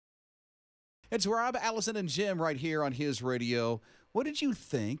It's Rob, Allison, and Jim right here on his radio. What did you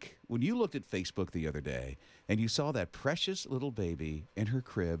think when you looked at Facebook the other day and you saw that precious little baby in her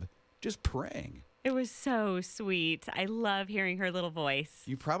crib just praying? It was so sweet. I love hearing her little voice.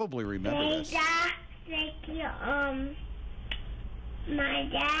 You probably remember this. Thank you, my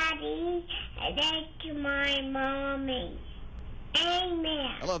daddy, and thank you, my mommy.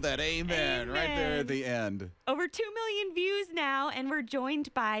 Amen. I love that. Amen. Right there at the end. Over 2 million views now, and we're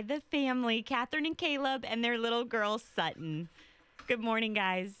joined by the family, Catherine and Caleb, and their little girl, Sutton. Good morning,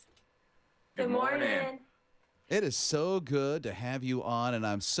 guys. Good morning. It is so good to have you on, and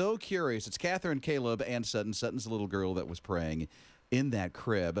I'm so curious. It's Catherine, Caleb, and Sutton. Sutton's the little girl that was praying in that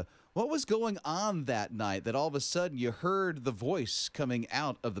crib. What was going on that night that all of a sudden you heard the voice coming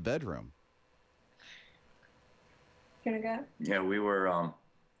out of the bedroom? Gonna go? Yeah, we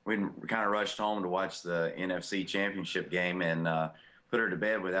kind of rushed home to watch the NFC Championship game and put her to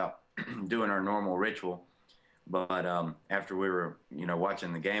bed without doing our normal ritual. But after we were,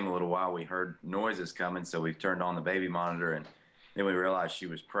 watching the game a little while, we heard noises coming, so we turned on the baby monitor, and then we realized she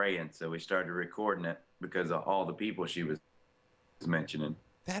was praying, so we started recording it because of all the people she was mentioning.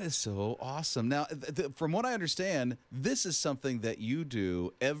 That is so awesome. Now, from what I understand, this is something that you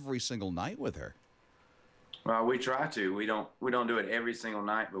do every single night with her. Well, we try to. We don't do it every single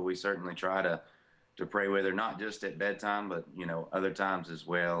night, but we certainly try to pray with her, not just at bedtime, but other times as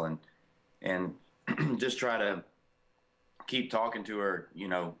well, and just try to keep talking to her,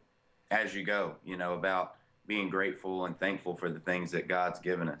 as you go, about being grateful and thankful for the things that God's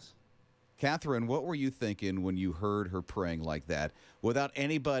given us. Catherine, what were you thinking when you heard her praying like that without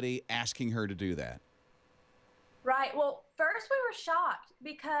anybody asking her to do that? Right. Well, first we were shocked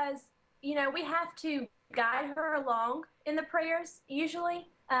because, we have to guide her along in the prayers usually.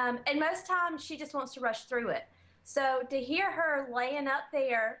 And most times she just wants to rush through it. So to hear her laying up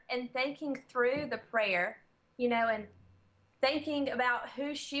there and thinking through the prayer, and thinking about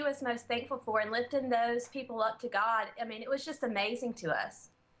who she was most thankful for and lifting those people up to God, it was just amazing to us.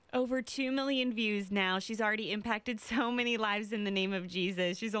 Over 2 million views now. She's already impacted so many lives in the name of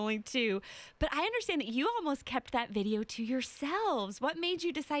Jesus. She's only 2. But I understand that you almost kept that video to yourselves. What made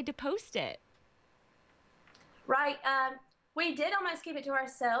you decide to post it? Right. We did almost keep it to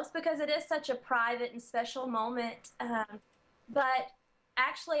ourselves because it is such a private and special moment. But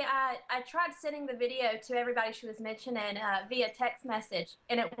actually, I tried sending the video to everybody she was mentioning via text message,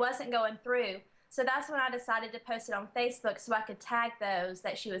 and it wasn't going through. So that's when I decided to post it on Facebook so I could tag those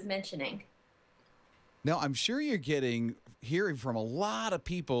that she was mentioning. Now, I'm sure you're hearing from a lot of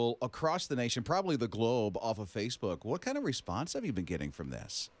people across the nation, probably the globe, off of Facebook. What kind of response have you been getting from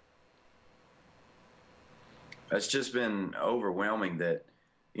this? It's just been overwhelming that,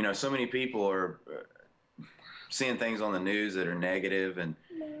 so many people are seeing things on the news that are negative, and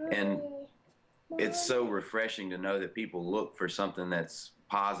it's so refreshing to know that people look for something that's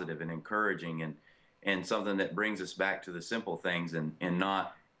positive and encouraging and something that brings us back to the simple things and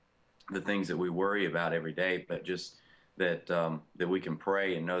not the things that we worry about every day, but just that we can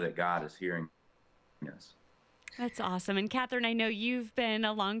pray and know that God is hearing us. That's awesome. And Catherine, I know you've been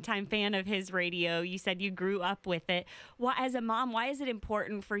a longtime fan of his radio. You said you grew up with it. As a mom, why is it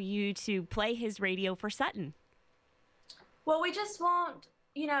important for you to play his radio for Sutton? Well, we just want,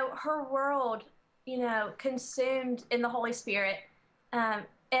 her world, consumed in the Holy Spirit.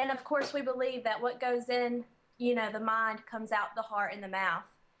 And of course, we believe that what goes in, the mind comes out the heart and the mouth.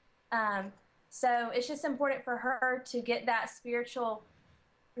 So it's just important for her to get that spiritual,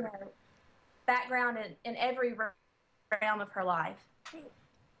 background in every realm of her life.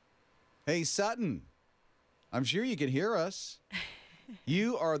 Hey, Sutton, I'm sure you can hear us.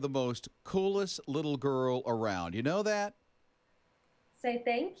 You are the most coolest little girl around. You know that? Say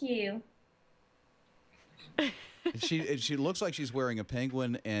thank you. She looks like she's wearing a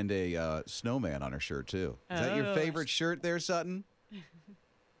penguin and a snowman on her shirt, too. Is that your favorite shirt there, Sutton?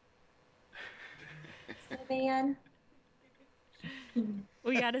 Snowman.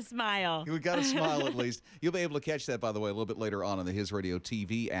 We got to smile. We got to smile at least. You'll be able to catch that, by the way, a little bit later on the His Radio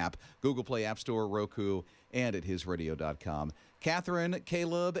TV app, Google Play, App Store, Roku, and at hisradio.com. Catherine,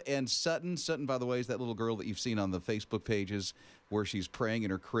 Caleb, and Sutton. Sutton, by the way, is that little girl that you've seen on the Facebook pages where she's praying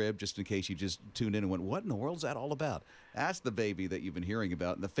in her crib, just in case you just tuned in and went, what in the world is that all about? That's the baby that you've been hearing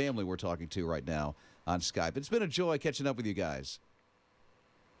about and the family we're talking to right now on Skype. It's been a joy catching up with you guys.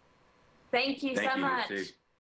 Thank you so much.